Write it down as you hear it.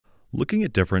Looking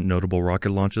at different notable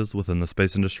rocket launches within the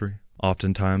space industry,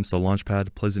 oftentimes the launch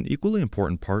pad plays an equally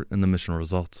important part in the mission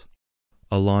results.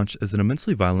 A launch is an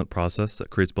immensely violent process that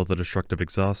creates both a destructive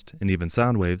exhaust and even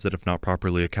sound waves that, if not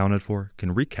properly accounted for,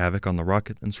 can wreak havoc on the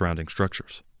rocket and surrounding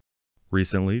structures.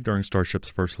 Recently, during Starship's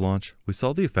first launch, we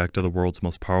saw the effect of the world's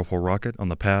most powerful rocket on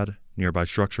the pad, nearby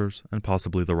structures, and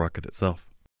possibly the rocket itself.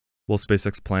 While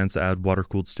SpaceX plans to add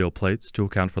water-cooled steel plates to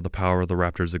account for the power of the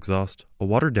Raptor's exhaust, a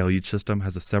water deluge system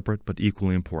has a separate but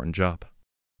equally important job.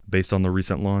 Based on the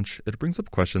recent launch, it brings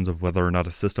up questions of whether or not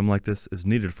a system like this is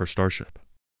needed for Starship.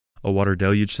 A water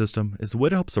deluge system is a way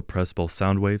to help suppress both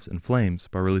sound waves and flames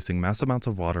by releasing mass amounts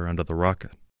of water under the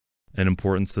rocket, an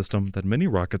important system that many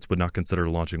rockets would not consider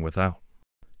launching without.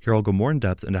 Here I'll go more in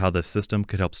depth into how this system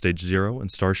could help Stage 0 and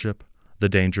Starship, the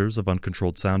dangers of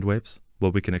uncontrolled sound waves,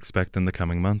 what we can expect in the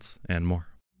coming months, and more.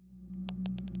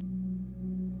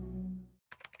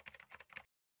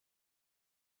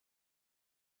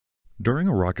 During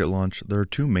a rocket launch, there are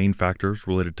two main factors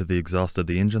related to the exhaust of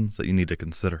the engines that you need to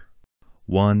consider.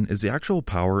 One is the actual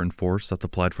power and force that's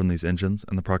applied from these engines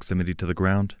and the proximity to the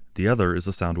ground. The other is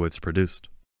the sound waves produced.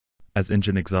 As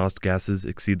engine exhaust gases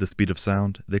exceed the speed of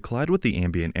sound, they collide with the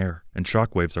ambient air, and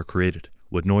shock waves are created,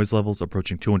 with noise levels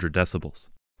approaching 200 decibels.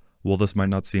 While this might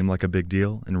not seem like a big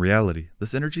deal, in reality,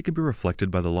 this energy can be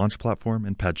reflected by the launch platform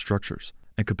and pad structures,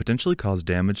 and could potentially cause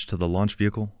damage to the launch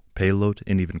vehicle, payload,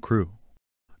 and even crew.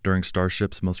 During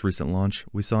Starship's most recent launch,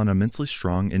 we saw an immensely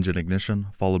strong engine ignition,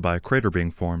 followed by a crater being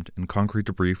formed and concrete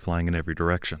debris flying in every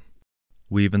direction.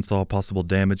 We even saw possible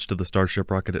damage to the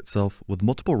Starship rocket itself, with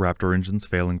multiple Raptor engines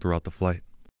failing throughout the flight.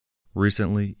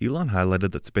 Recently, Elon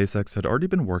highlighted that SpaceX had already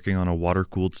been working on a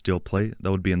water-cooled steel plate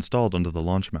that would be installed under the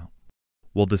launch mount.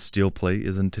 While this steel plate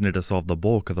is intended to solve the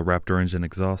bulk of the Raptor engine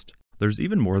exhaust, there's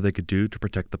even more they could do to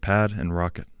protect the pad and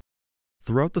rocket.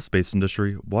 Throughout the space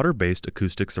industry, water-based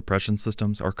acoustic suppression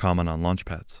systems are common on launch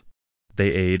pads. They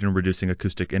aid in reducing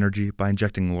acoustic energy by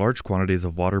injecting large quantities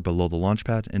of water below the launch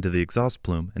pad into the exhaust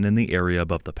plume and in the area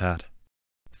above the pad.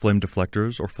 Flame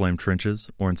deflectors or flame trenches,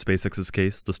 or in SpaceX's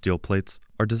case, the steel plates,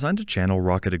 are designed to channel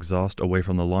rocket exhaust away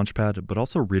from the launch pad but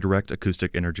also redirect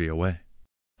acoustic energy away.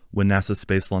 When NASA's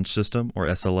Space Launch System, or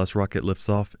SLS rocket lifts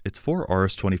off, its 4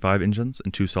 RS-25 engines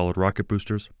and 2 solid rocket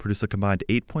boosters produce a combined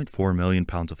 8.4 million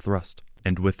pounds of thrust,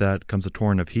 and with that comes a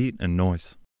torrent of heat and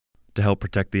noise. To help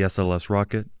protect the SLS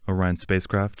rocket, Orion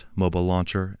spacecraft, mobile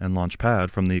launcher, and launch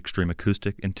pad from the extreme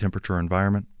acoustic and temperature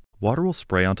environment, water will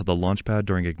spray onto the launch pad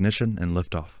during ignition and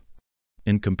liftoff.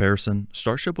 In comparison,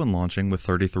 Starship, when launching with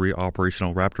 33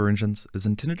 operational Raptor engines, is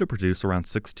intended to produce around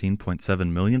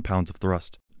 16.7 million pounds of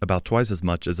thrust, about twice as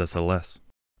much as SLS.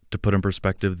 To put in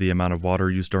perspective the amount of water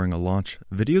used during a launch,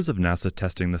 videos of NASA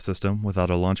testing the system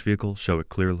without a launch vehicle show it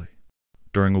clearly.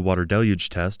 During a water deluge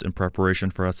test in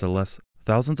preparation for SLS,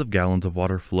 thousands of gallons of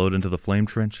water flowed into the flame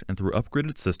trench and through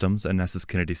upgraded systems at NASA's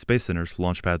Kennedy Space Center's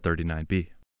Launch Pad 39B.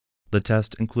 The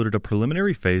test included a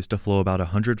preliminary phase to flow about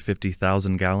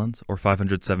 150,000 gallons or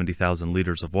 570,000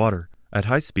 liters of water at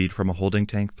high speed from a holding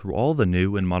tank through all the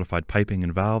new and modified piping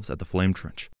and valves at the flame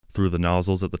trench, through the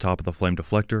nozzles at the top of the flame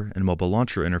deflector and mobile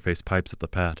launcher interface pipes at the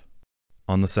pad.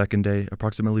 On the second day,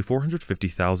 approximately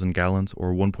 450,000 gallons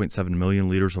or 1.7 million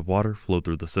liters of water flowed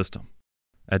through the system.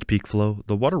 At peak flow,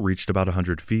 the water reached about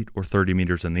 100 feet or 30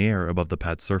 meters in the air above the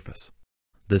pad's surface.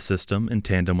 This system, in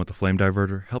tandem with the flame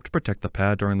diverter, helped protect the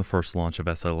pad during the first launch of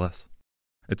SLS.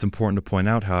 It's important to point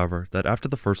out, however, that after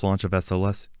the first launch of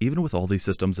SLS, even with all these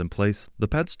systems in place, the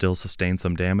pad still sustained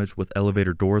some damage, with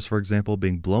elevator doors, for example,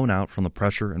 being blown out from the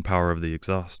pressure and power of the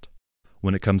exhaust.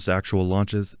 When it comes to actual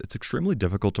launches, it's extremely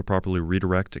difficult to properly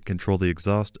redirect and control the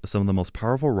exhaust of some of the most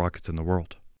powerful rockets in the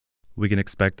world. We can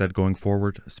expect that going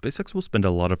forward, SpaceX will spend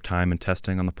a lot of time in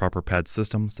testing on the proper pad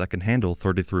systems that can handle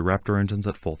 33 Raptor engines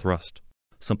at full thrust.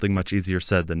 Something much easier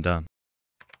said than done.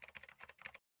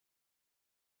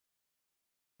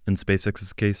 In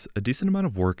SpaceX's case, a decent amount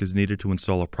of work is needed to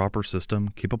install a proper system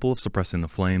capable of suppressing the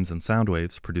flames and sound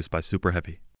waves produced by Super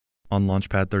Heavy. On Launch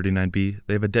Pad 39B,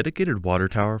 they have a dedicated water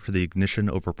tower for the ignition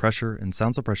over pressure and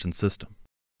sound suppression system.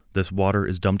 This water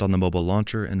is dumped on the mobile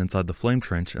launcher and inside the flame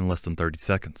trench in less than 30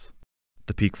 seconds.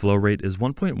 The peak flow rate is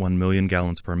 1.1 million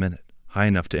gallons per minute, high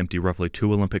enough to empty roughly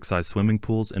 2 Olympic-sized swimming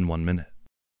pools in 1 minute.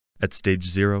 At Stage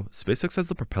 0, SpaceX has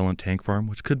the propellant tank farm,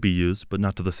 which could be used, but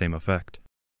not to the same effect.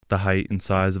 The height and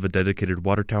size of a dedicated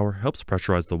water tower helps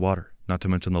pressurize the water, not to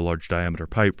mention the large diameter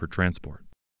pipe for transport.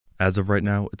 As of right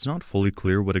now, it's not fully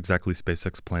clear what exactly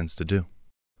SpaceX plans to do.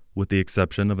 With the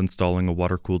exception of installing a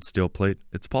water-cooled steel plate,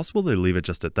 it's possible they leave it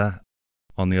just at that.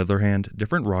 On the other hand,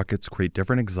 different rockets create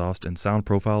different exhaust and sound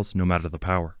profiles no matter the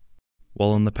power.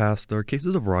 While in the past there are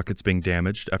cases of rockets being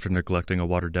damaged after neglecting a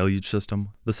water deluge system,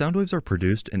 the sound waves are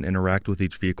produced and interact with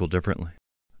each vehicle differently.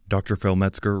 Dr. Phil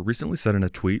Metzger recently said in a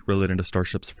tweet relating to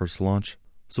Starship's first launch,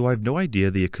 "So I have no idea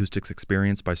the acoustics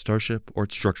experienced by Starship or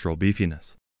its structural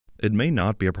beefiness. It may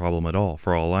not be a problem at all,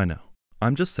 for all I know.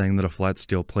 I'm just saying that a flat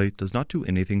steel plate does not do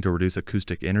anything to reduce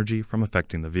acoustic energy from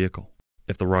affecting the vehicle.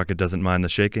 If the rocket doesn't mind the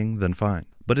shaking, then fine.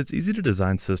 But it's easy to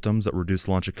design systems that reduce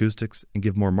launch acoustics and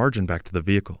give more margin back to the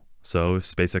vehicle. So if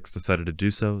SpaceX decided to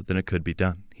do so, then it could be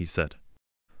done," he said.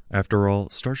 After all,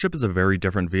 Starship is a very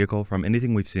different vehicle from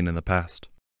anything we've seen in the past.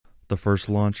 The first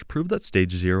launch proved that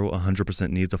Stage 0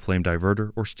 100% needs a flame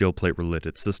diverter or steel plate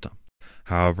related system.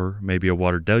 However, maybe a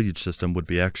water deluge system would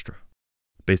be extra.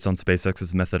 Based on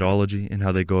SpaceX's methodology and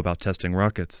how they go about testing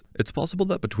rockets, it's possible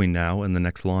that between now and the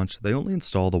next launch, they only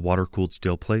install the water-cooled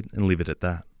steel plate and leave it at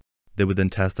that. They would then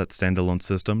test that standalone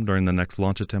system during the next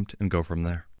launch attempt and go from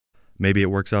there. Maybe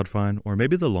it works out fine, or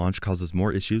maybe the launch causes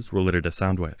more issues related to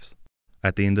sound waves.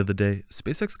 At the end of the day,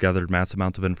 SpaceX gathered mass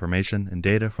amounts of information and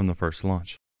data from the first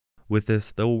launch. With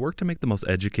this, they will work to make the most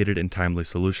educated and timely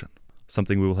solution,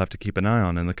 something we will have to keep an eye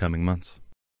on in the coming months.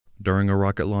 During a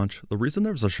rocket launch, the reason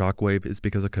there's a shock wave is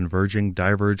because a converging,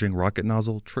 diverging rocket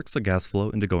nozzle tricks the gas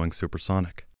flow into going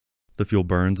supersonic. The fuel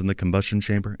burns in the combustion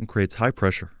chamber and creates high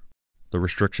pressure. The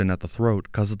restriction at the throat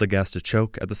causes the gas to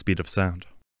choke at the speed of sound.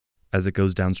 As it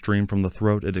goes downstream from the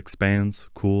throat, it expands,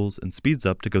 cools, and speeds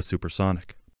up to go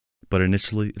supersonic. But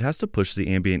initially, it has to push the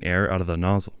ambient air out of the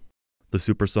nozzle. The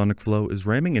supersonic flow is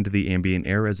ramming into the ambient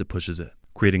air as it pushes it,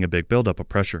 creating a big buildup of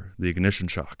pressure, the ignition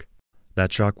shock.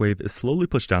 That shock wave is slowly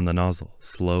pushed down the nozzle,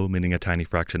 slow meaning a tiny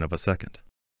fraction of a second.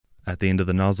 At the end of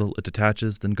the nozzle, it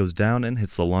detaches, then goes down and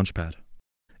hits the launch pad.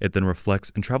 It then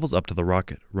reflects and travels up to the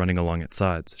rocket, running along its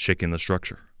sides, shaking the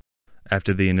structure.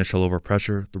 After the initial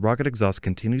overpressure, the rocket exhaust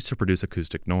continues to produce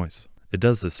acoustic noise. It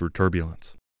does this through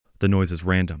turbulence. The noise is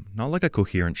random, not like a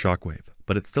coherent shockwave,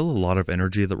 but it's still a lot of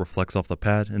energy that reflects off the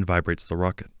pad and vibrates the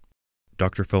rocket.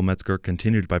 Dr. Phil Metzger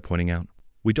continued by pointing out,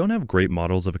 "We don't have great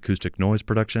models of acoustic noise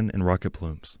production in rocket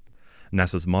plumes.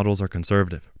 NASA's models are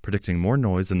conservative, predicting more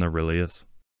noise than there really is.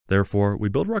 Therefore, we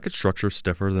build rocket structures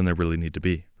stiffer than they really need to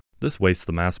be. This wastes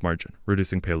the mass margin,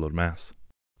 reducing payload mass.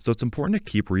 So it's important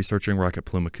to keep researching rocket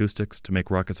plume acoustics to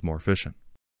make rockets more efficient.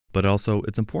 But also,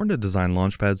 it's important to design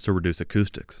launch pads to reduce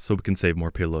acoustics so we can save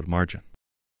more payload margin."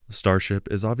 Starship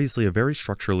is obviously a very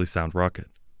structurally sound rocket.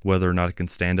 Whether or not it can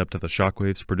stand up to the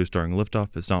shockwaves produced during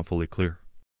liftoff is not fully clear.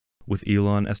 With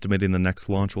Elon estimating the next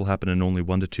launch will happen in only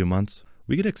 1 to 2 months,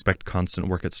 we can expect constant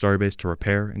work at Starbase to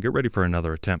repair and get ready for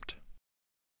another attempt.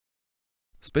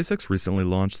 SpaceX recently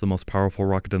launched the most powerful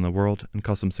rocket in the world and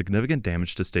caused some significant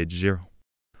damage to Stage 0.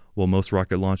 While most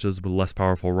rocket launches with less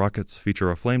powerful rockets feature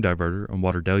a flame diverter and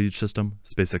water deluge system,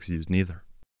 SpaceX used neither.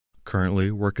 Currently,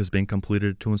 work is being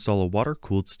completed to install a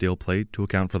water-cooled steel plate to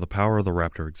account for the power of the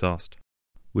Raptor exhaust.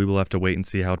 We will have to wait and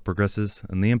see how it progresses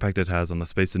and the impact it has on the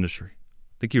space industry.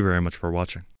 Thank you very much for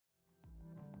watching.